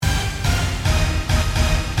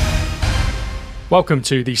Welcome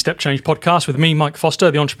to the Step Change podcast with me, Mike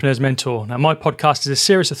Foster, the Entrepreneur's Mentor. Now, my podcast is a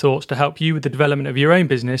series of thoughts to help you with the development of your own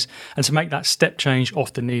business and to make that step change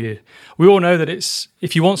often needed. We all know that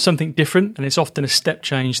if you want something different, and it's often a step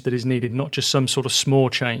change that is needed, not just some sort of small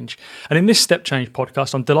change. And in this Step Change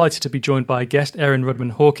podcast, I'm delighted to be joined by a guest, Aaron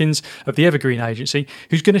Rudman-Hawkins of the Evergreen Agency,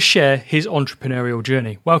 who's going to share his entrepreneurial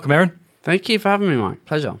journey. Welcome, Aaron. Thank you for having me, Mike.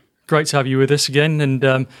 Pleasure. Great to have you with us again,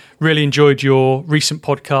 and really enjoyed your recent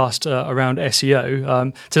podcast around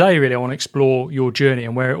SEO. Today, really, I want to explore your journey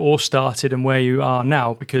and where it all started and where you are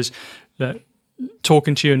now, because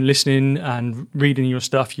talking to you and listening and reading your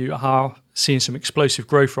stuff, you are seeing some explosive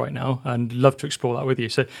growth right now, and love to explore that with you.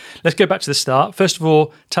 So let's go back to the start. First of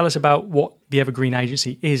all, tell us about what the Evergreen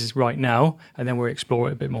Agency is right now, and then we'll explore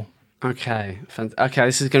it a bit more. Okay,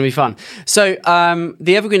 this is going to be fun. So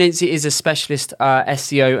the Evergreen Agency is a specialist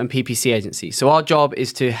SEO and PPC agency. So our job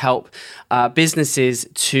is to help businesses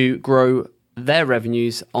to grow their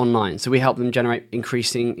revenues online. So we help them generate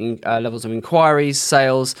increasing levels of inquiries,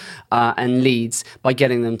 sales, and leads by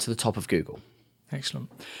getting them to the top of Google.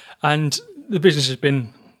 Excellent. And the business has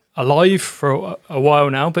been alive for a while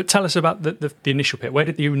now, but tell us about the initial bit. Where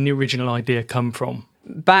did the original idea come from?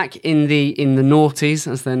 Back in the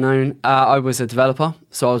noughties, as they're known, I was a developer.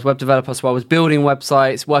 So I was a web developer. So I was building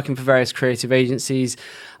websites, working for various creative agencies,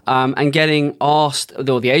 and getting asked,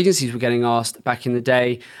 or the agencies were getting asked back in the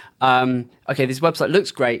day, okay, this website looks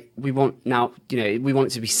great. We want it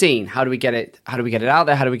to be seen. How do we get it? How do we get it out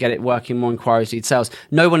there? How do we get it working? More inquiries, lead sales.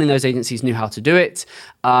 No one in those agencies knew how to do it.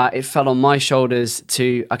 It fell on my shoulders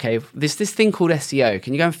to, okay, this thing called SEO.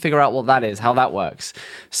 Can you go and figure out what that is? How that works?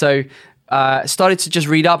 So started to just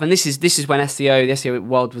read up, and this is when the SEO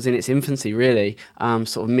world was in its infancy, really,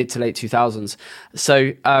 sort of mid to late 2000s.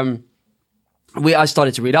 So I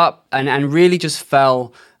started to read up and really just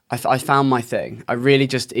fell. I found my thing. I really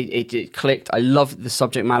just, it clicked. I loved the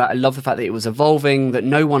subject matter. I love the fact that it was evolving, that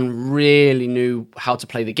no one really knew how to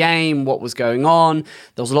play the game, what was going on.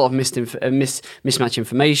 There was a lot of mismatch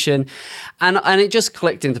information, and it just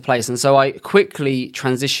clicked into place. And so I quickly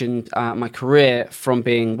transitioned my career from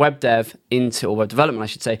being web dev or web development, I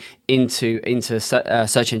should say, into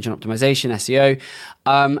search engine optimization,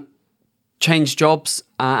 SEO. Changed jobs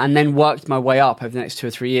and then worked my way up over the next 2 or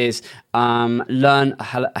 3 years, learned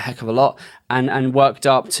a heck of a lot, and worked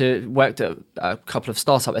at a couple of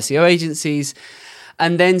startup SEO agencies.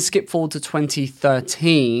 And then skip forward to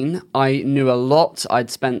 2013, I knew a lot. I'd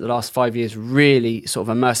spent the last 5 years really sort of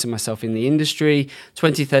immersing myself in the industry.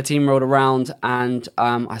 2013 rolled around and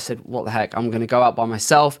I said, what the heck, I'm going to go out by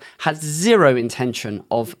myself. Had zero intention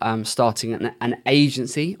of starting an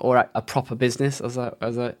agency or a proper business as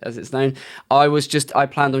it's known. I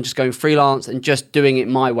planned on just going freelance and just doing it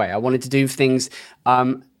my way. I wanted to do things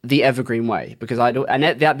the evergreen way, because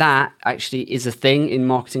that actually is a thing in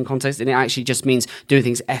marketing context, and it actually just means doing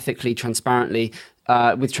things ethically, transparently,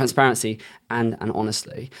 with transparency and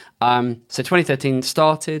honestly. So 2013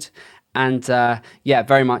 started, and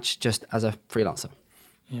very much just as a freelancer.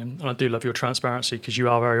 Yeah, and I do love your transparency, because you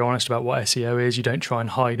are very honest about what SEO is. You don't try and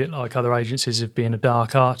hide it like other agencies of being a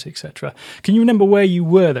dark art, etc. Can you remember where you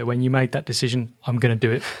were though when you made that decision? I'm going to do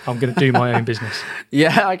it. I'm going to do my own business.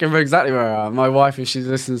 Yeah, I can remember exactly where I am. My wife, if she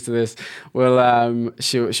listens to this, will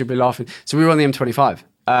she'll be laughing. So we were on the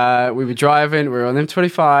M25. We were driving. We were on the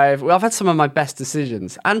M25. Well, I've had some of my best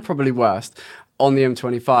decisions, and probably worst, on the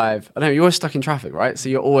M25. I know you're always stuck in traffic, right? So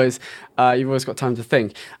you've always got time to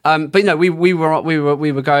think. But we were on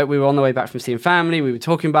the way back from seeing family. We were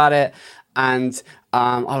talking about it, and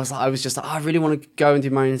I really want to go and do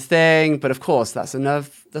my own thing. But of course, that's a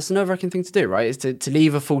nerve-wracking thing to do, right? Is to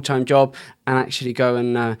leave a full-time job and actually go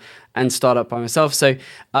and start up by myself. So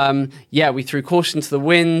we threw caution to the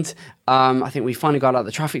wind. I think we finally got out of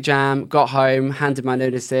the traffic jam, got home, handed my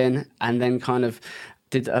notice in, and then kind of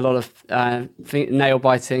did a lot of nail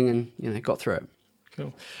biting and got through it.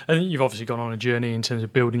 Cool. And you've obviously gone on a journey in terms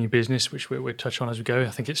of building your business, which we'll touch on as we go. I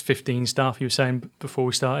think it's 15 staff you were saying before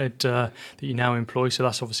we started that you now employ. So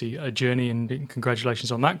that's obviously a journey, and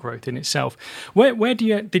congratulations on that growth in itself. Where did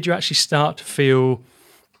you actually start to feel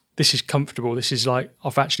this is comfortable? This is like,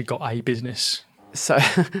 I've actually got a business. So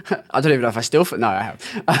I don't even know if I still. No, I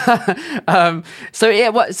have.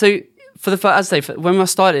 When I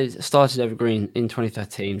started Evergreen in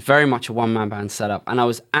 2013, very much a one-man band setup, and I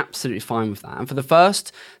was absolutely fine with that. And for the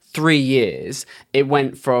first 3 years, it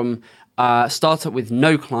went from startup with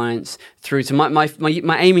no clients, through to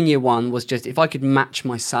my aim in year one was just if I could match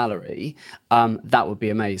my salary, that would be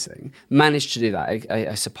amazing. Managed to do that.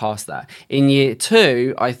 I surpassed that. In year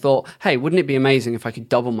two, I thought, hey, wouldn't it be amazing if I could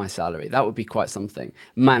double my salary? That would be quite something.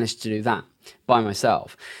 Managed to do that by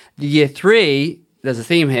myself. The year three, there's a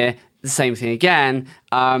theme here, the same thing again,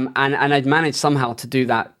 and I'd managed somehow to do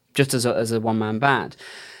that just as a one-man band.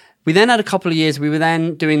 We then had a couple of years. We were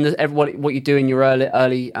then doing what you do in your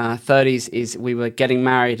early 30s is we were getting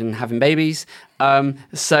married and having babies.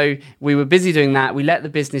 So we were busy doing that. We let the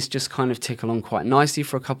business just kind of tick along quite nicely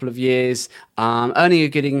for a couple of years, earning a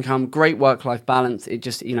good income, great work-life balance. It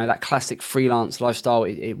just, that classic freelance lifestyle,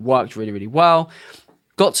 it worked really, really well.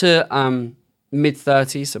 Got to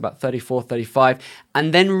mid-30s, so about 34, 35,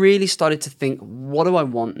 and then really started to think, what do I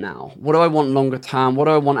want now? What do I want longer term? What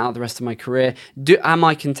do I want out of the rest of my career? Am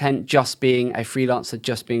I content just being a freelancer,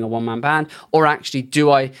 just being a one-man band? Or actually,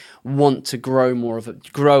 do I want to grow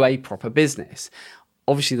a proper business?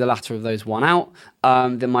 Obviously, the latter of those won out.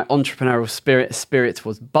 Then my entrepreneurial spirit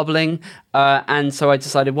was bubbling. And so I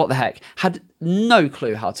decided, what the heck? Had no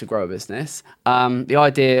clue how to grow a business. The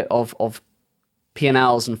idea of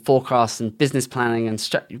P&Ls and forecasts and business planning and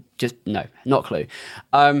just no, not a clue.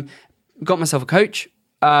 Got myself a coach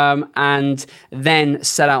and then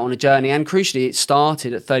set out on a journey. And crucially, it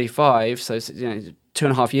started at 35, so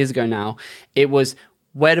 2.5 years ago now. It was,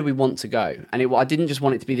 where do we want to go? And I didn't just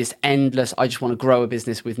want it to be this endless, I just want to grow a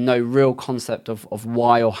business with no real concept of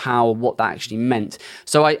why or how or what that actually meant.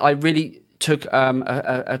 So I really took 2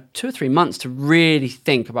 or 3 months to really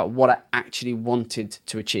think about what I actually wanted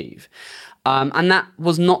to achieve. And that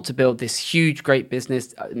was not to build this huge, great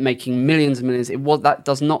business making millions and millions. That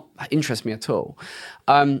does not interest me at all.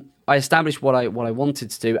 I established what I wanted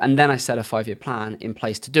to do, and then I set a 5-year plan in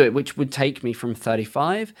place to do it, which would take me from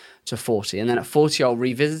 35 to 40. And then at 40, I'll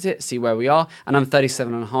revisit it, see where we are. And I'm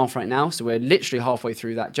 37 and a half right now, so we're literally halfway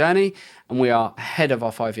through that journey, and we are ahead of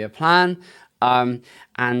our 5-year plan. And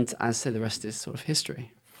as I say, the rest is sort of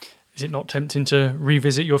history. Is it not tempting to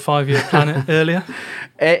revisit your 5-year plan earlier?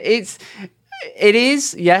 It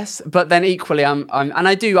is, yes, but then equally,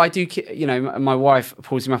 I do. My wife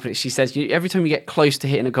pulls me up and she says, every time you get close to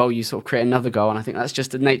hitting a goal, you sort of create another goal, and I think that's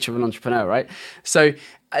just the nature of an entrepreneur, right? So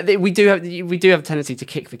we do have a tendency to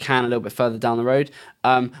kick the can a little bit further down the road,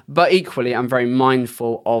 but equally, I'm very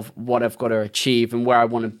mindful of what I've got to achieve and where I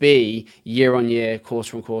want to be year on year,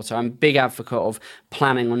 quarter on quarter. I'm a big advocate of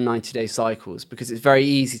planning on 90-day cycles because it's very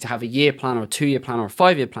easy to have a year plan or a 2-year plan or a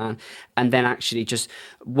 5-year plan and then actually just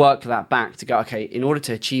work that back to go, okay, in order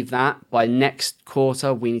to achieve that by next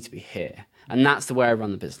quarter, we need to be here. And that's the way I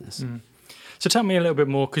run the business. Mm. So tell me a little bit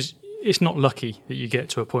more, because it's not lucky that you get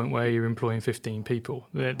to a point where you're employing 15 people.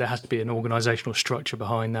 There has to be an organisational structure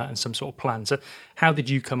behind that and some sort of plan. So how did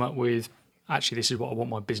you come up with, actually, this is what I want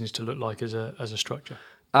my business to look like as a structure?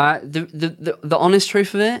 The honest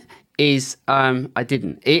truth of it is I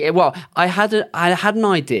didn't. I had an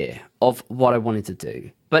idea of what I wanted to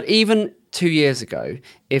do. But even 2 years ago,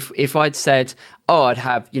 if I'd said, I'd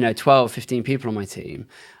have 12, 15 people on my team,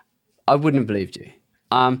 I wouldn't have believed you.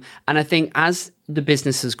 And I think as the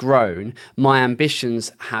business has grown, my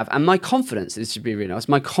ambitions have, and my confidence is, to be really honest,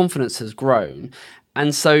 my confidence has grown.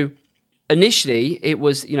 And so initially it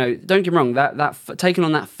was, don't get me wrong, that taking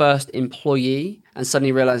on that first employee and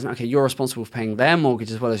suddenly realizing, okay, you're responsible for paying their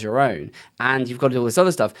mortgage as well as your own, and you've got to do all this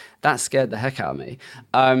other stuff, that scared the heck out of me.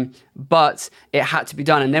 But it had to be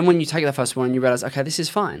done. And then when you take that first one and you realize, okay, this is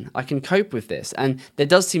fine, I can cope with this. And there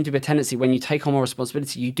does seem to be a tendency when you take on more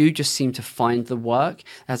responsibility, you do just seem to find the work.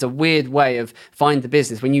 There's a weird way of find the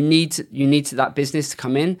business. When you need that business to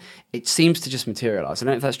come in, it seems to just materialize. I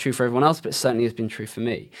don't know if that's true for everyone else, but it certainly has been true for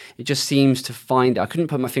me. It just seems to find it. I couldn't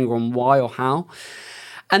put my finger on why or how.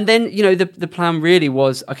 And then, the plan really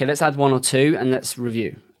was, okay, let's add 1 or 2 and let's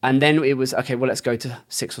review. And then it was, okay, well, let's go to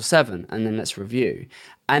 6 or 7 and then let's review.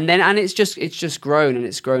 And it's just grown and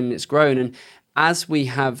it's grown and it's grown. And as we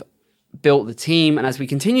have built the team and as we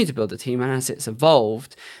continue to build the team and as it's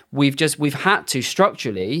evolved, we've had to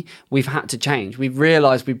structurally, we've had to change. We've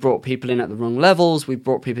realized we brought people in at the wrong levels. We've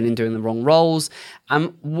brought people in doing the wrong roles.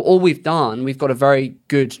 And all we've done, we've got a very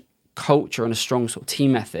good culture and a strong sort of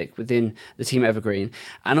team ethic within the team at Evergreen.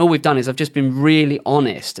 And all we've done is I've just been really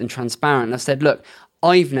honest and transparent. And I've said, look,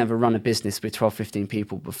 I've never run a business with 12, 15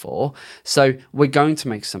 people before. So we're going to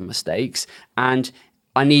make some mistakes. And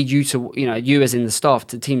I need you to, you as in the staff,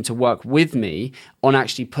 the team to work with me on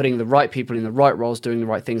actually putting the right people in the right roles, doing the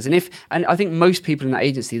right things. And I think most people in that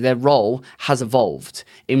agency, their role has evolved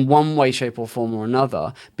in one way, shape or form or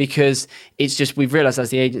another, because it's just, we've realized as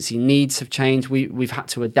the agency needs have changed, we've had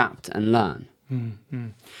to adapt and learn.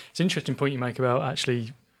 It's an interesting point you make about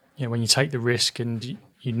actually, when you take the risk and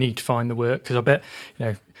you need to find the work, because I bet,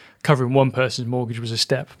 covering one person's mortgage was a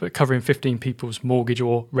step, but covering 15 people's mortgage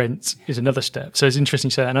or rent is another step. So it's interesting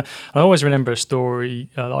to say that. And I always remember a story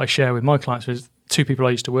that I share with my clients with two people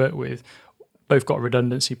I used to work with, both got a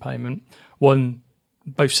redundancy payment.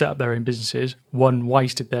 Both set up their own businesses. One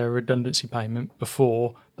wasted their redundancy payment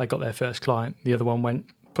before they got their first client. The other one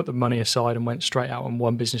put the money aside and went straight out on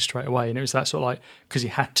one business straight away. And it was that sort of like, because he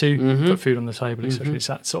had to put food on the table, etc. It's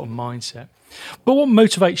that sort of mindset. But what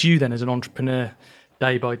motivates you then as an entrepreneur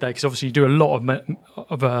day by day? Because obviously you do a lot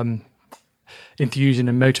of enthusing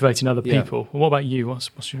and motivating other people. Well, what about you? What's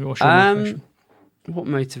your motivation? What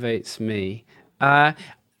motivates me?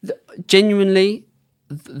 Genuinely,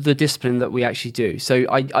 the discipline that we actually do. So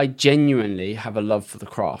I genuinely have a love for the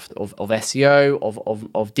craft of SEO,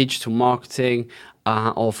 of digital marketing,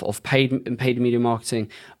 of paid media marketing.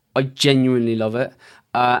 I genuinely love it.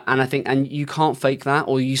 And I think, and you can't fake that,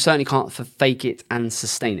 or you certainly can't fake it and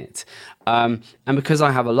sustain it. And because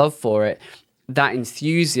I have a love for it, that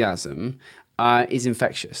enthusiasm is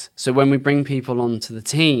infectious. So when we bring people onto the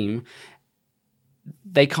team,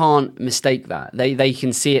 they can't mistake that. They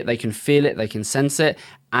can see it, they can feel it, they can sense it,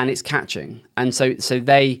 and it's catching. And so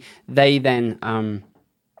they then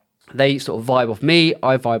they sort of vibe off me,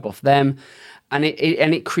 I vibe off them, and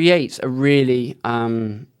it creates a really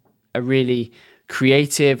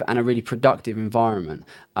creative and a really productive environment.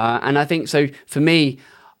 And I think so for me,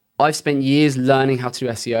 I've spent years learning how to do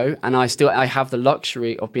SEO, and I have the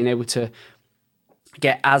luxury of being able to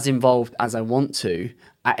get as involved as I want to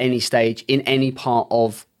at any stage in any part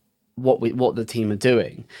of what the team are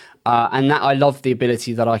doing, and that I love the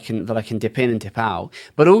ability that I can dip in and dip out.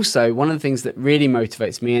 But also one of the things that really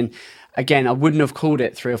motivates me, and again I wouldn't have called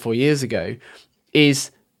it 3 or 4 years ago,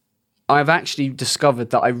 is I've actually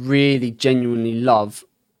discovered that I really genuinely love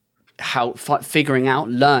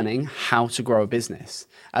learning how to grow a business.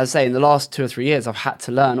 As I say, in the last 2 or 3 years, I've had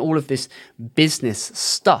to learn all of this business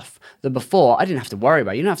stuff that before I didn't have to worry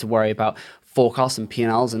about. You don't have to worry about forecasts and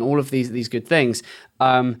P&Ls and all of these good things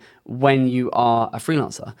when you are a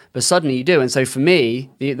freelancer. But suddenly you do. And so for me,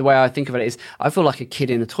 the way I think of it is I feel like a kid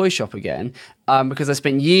in a toy shop again, because I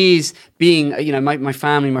spent years being, my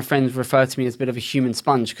family, my friends refer to me as a bit of a human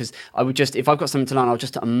sponge, because I would just, if I've got something to learn, I'll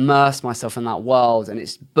just immerse myself in that world. And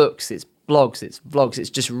it's books, it's blogs, it's vlogs, it's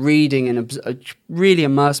just reading and really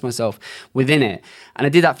immerse myself within it. And I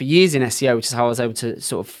did that for years in SEO, which is how I was able to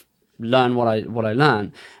sort of learn what I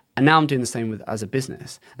learned. And now I'm doing the same as a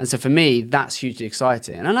business. And so for me, that's hugely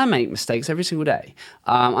exciting. And I make mistakes every single day.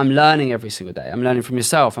 I'm learning every single day. I'm learning from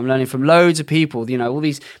yourself. I'm learning from loads of people, all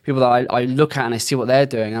these people that I look at and I see what they're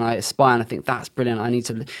doing and I aspire and I think that's brilliant. I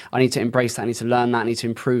need to embrace that. I need to learn that. I need to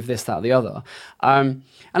improve this, that, or the other. And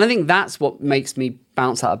I think that's what makes me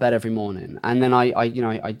bounce out of bed every morning. And then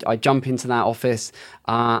I jump into that office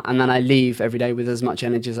and then I leave every day with as much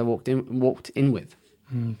energy as I walked in with.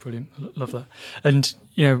 Brilliant. Love that. And,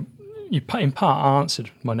 you in part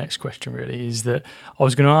answered my next question, really, is that I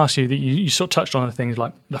was going to ask you that you sort of touched on the things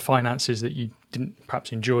like the finances that you didn't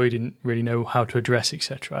perhaps enjoy, didn't really know how to address,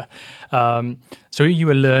 etc. So are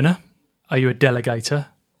you a learner? Are you a delegator?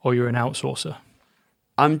 Or you're an outsourcer?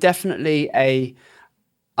 I'm definitely a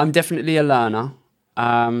learner.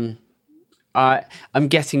 I'm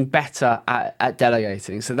getting better at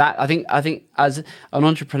delegating. So that I think as an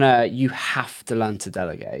entrepreneur, you have to learn to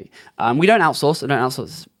delegate. We don't outsource. I don't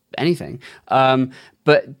outsource anything.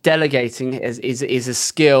 But delegating is a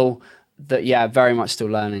skill that, very much still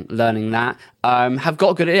learning that. Have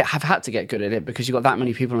got good at it. Have had to get good at it because you've got that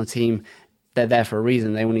many people on a team. They're there for a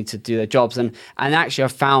reason. They all need to do their jobs. And actually,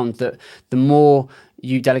 I've found that the more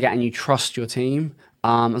you delegate and you trust your team,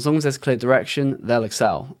 as long as there's clear direction, they'll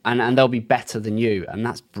excel and they'll be better than you, and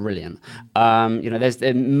that's brilliant. There's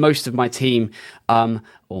most of my team, or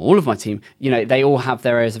all of my team, they all have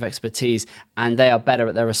their areas of expertise, and they are better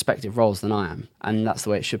at their respective roles than I am, and that's the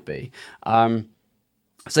way it should be. But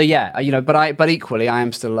equally, I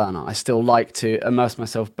am still a learner. I still like to immerse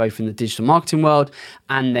myself both in the digital marketing world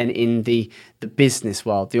and then in the business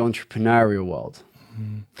world, the entrepreneurial world.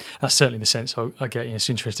 That's certainly the sense I get. It's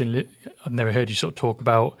interesting. I've never heard you sort of talk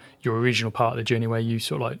about your original part of the journey where you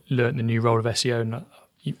sort of like learnt the new role of SEO and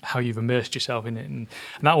how you've immersed yourself in it. And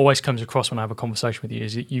that always comes across when I have a conversation with you.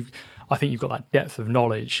 Is I think you've got that depth of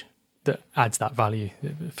knowledge that adds that value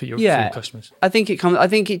for your customers. I think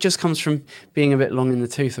it just comes from being a bit long in the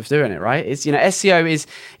tooth of doing it. Right? It's SEO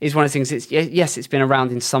is one of the things. It's been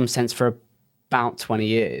around in some sense for about 20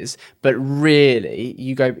 years, but really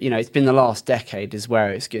it's been the last decade is where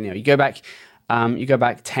it's, you go back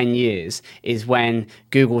 10 years is when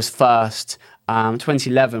Google's first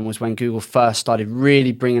 2011 was when Google first started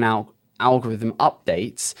really bringing out algorithm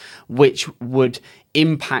updates, which would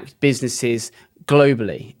impact businesses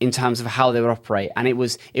globally in terms of how they would operate. And it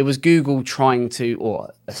was Google trying to,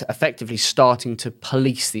 or effectively starting to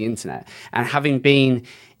police the internet. And having been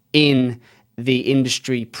in the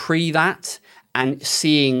industry pre that and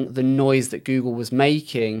seeing the noise that Google was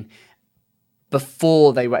making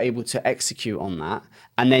before they were able to execute on that,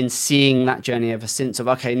 and then seeing that journey ever since of,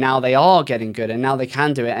 okay, now they are getting good and now they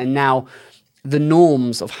can do it. And now the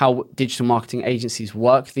norms of how digital marketing agencies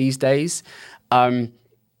work these days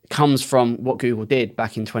comes from what Google did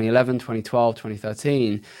back in 2011, 2012,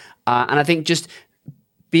 2013. And I think just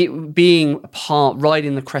being a part,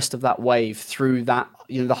 riding the crest of that wave through that,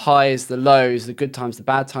 the highs, the lows, the good times, the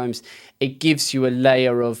bad times, it gives you a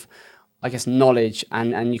layer of, I guess, knowledge,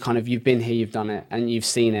 and you've been here, you've done it, and you've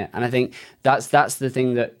seen it. And I think that's the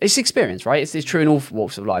thing, that it's experience, right? It's true in all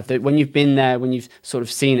walks of life, that when you've been there, when you've sort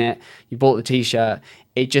of seen it, you bought the t-shirt,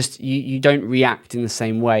 it just, you don't react in the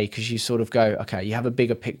same way, because you sort of go, okay, you have a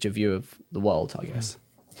bigger picture view of the world, I guess.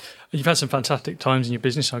 You've had some fantastic times in your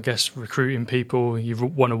business, I guess, recruiting people. You've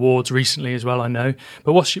won awards recently as well, I know.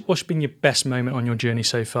 But what's been your best moment on your journey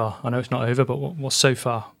so far? I know it's not over, but what's so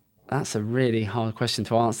far? That's a really hard question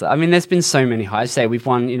to answer. I mean, there's been so many highs. Say we've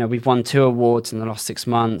won 2 awards in the last 6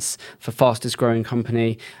 months for fastest growing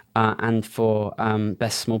company and for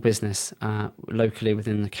best small business locally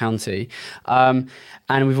within the county, and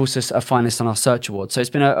we've also a finalist on our Search Award. So it's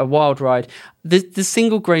been a wild ride. The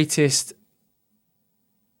single greatest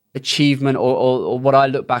achievement, or what I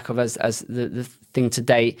look back of as the thing to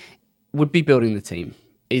date, would be building the team.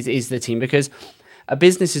 Is the team, because a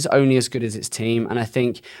business is only as good as its team. And I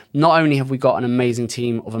think not only have we got an amazing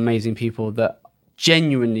team of amazing people that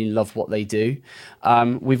genuinely love what they do,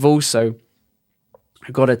 we've also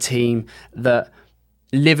got a team that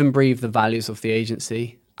live and breathe the values of the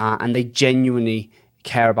agency, and they genuinely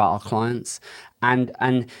care about our clients. And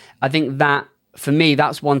I think that, for me,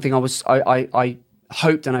 that's one thing I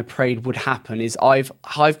hoped and I prayed would happen, is I've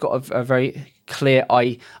got a very clear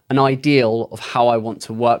an ideal of how I want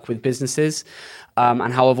to work with businesses.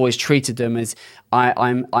 And how I've always treated them is,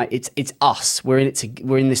 it's us. We're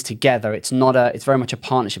in this together. It's very much a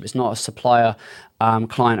partnership. It's not a supplier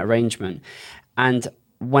client arrangement. And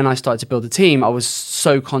when I started to build a team, I was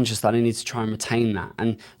so conscious that I needed to try and retain that.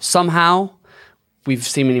 And somehow we've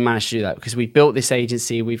seemingly managed to do that, because we built this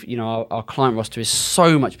agency. We've, our client roster is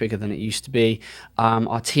so much bigger than it used to be.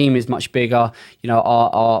 Our team is much bigger.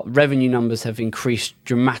 Our revenue numbers have increased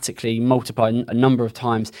dramatically, multiplied a number of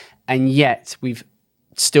times, and yet we've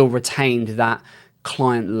still retained that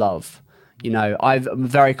client love. I'm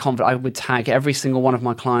very confident I would tag every single one of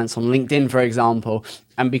my clients on LinkedIn, for example,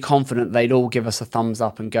 and be confident they'd all give us a thumbs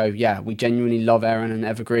up and go, yeah, we genuinely love Erin and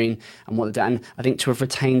Evergreen and what they're doing. And I think to have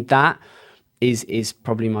retained that is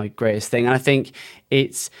probably my greatest thing. And I think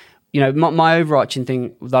it's, my overarching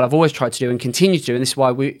thing that I've always tried to do and continue to do, and this is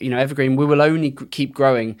why we, Evergreen, we will only keep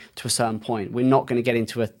growing to a certain point. We're not going to get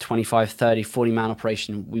into a 25, 30, 40 man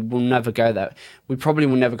operation. We will never go there. We probably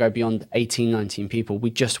will never go beyond 18, 19 people.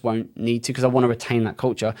 We just won't need to, because I want to retain that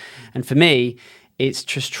culture. And for me, it's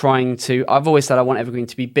just trying to, I've always said I want Evergreen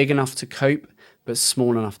to be big enough to cope, but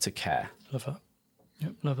small enough to care. Love that.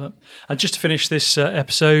 Yep, love that. And just to finish this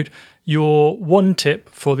episode, your one tip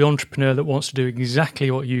for the entrepreneur that wants to do exactly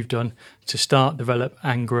what you've done to start, develop,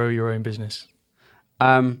 and grow your own business?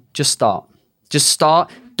 Just start. Just start.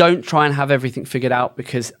 Don't try and have everything figured out,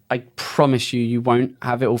 because I promise you won't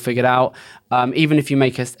have it all figured out. Even if you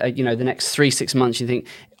make the next 3-6 months, you think,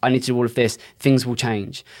 I need to do all of this, things will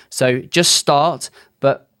change. So just start,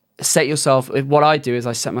 but set yourself, what I do is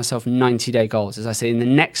I set myself 90-day goals. As I say, in the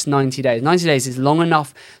next 90 days, 90 days is long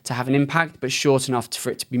enough to have an impact, but short enough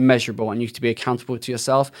for it to be measurable and you to be accountable to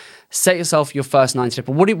yourself. Set yourself your first 90 days.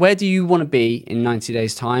 But where do you want to be in 90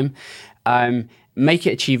 days' time? Make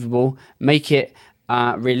it achievable, make it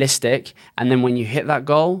realistic, and then when you hit that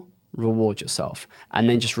goal, reward yourself, and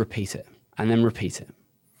then just repeat it, and then repeat it.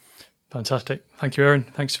 Fantastic. Thank you, Erin.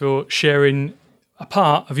 Thanks for sharing a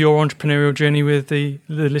part of your entrepreneurial journey with the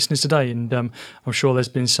listeners today, and I'm sure there's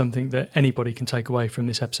been something that anybody can take away from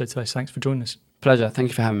this episode today. So thanks for joining us. Pleasure. Thank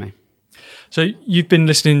you for having me. So you've been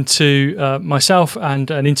listening to myself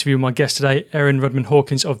and an interview with my guest today, Erin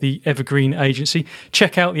Rudman-Hawkins of the Evergreen Agency.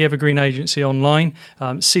 Check out the Evergreen Agency online,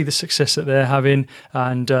 see the success that they're having,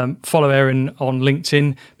 and follow Erin on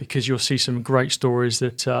LinkedIn, because you'll see some great stories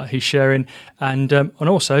that he's sharing, and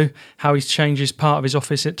also how he's changed his part of his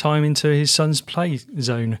office at time into his son's play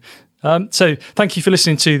zone. So thank you for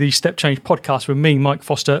listening to the Step Change podcast with me, Mike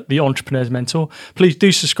Foster, the Entrepreneur's Mentor. Please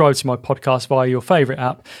do subscribe to my podcast via your favourite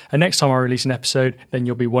app. And next time I release an episode, then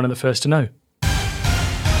you'll be one of the first to know.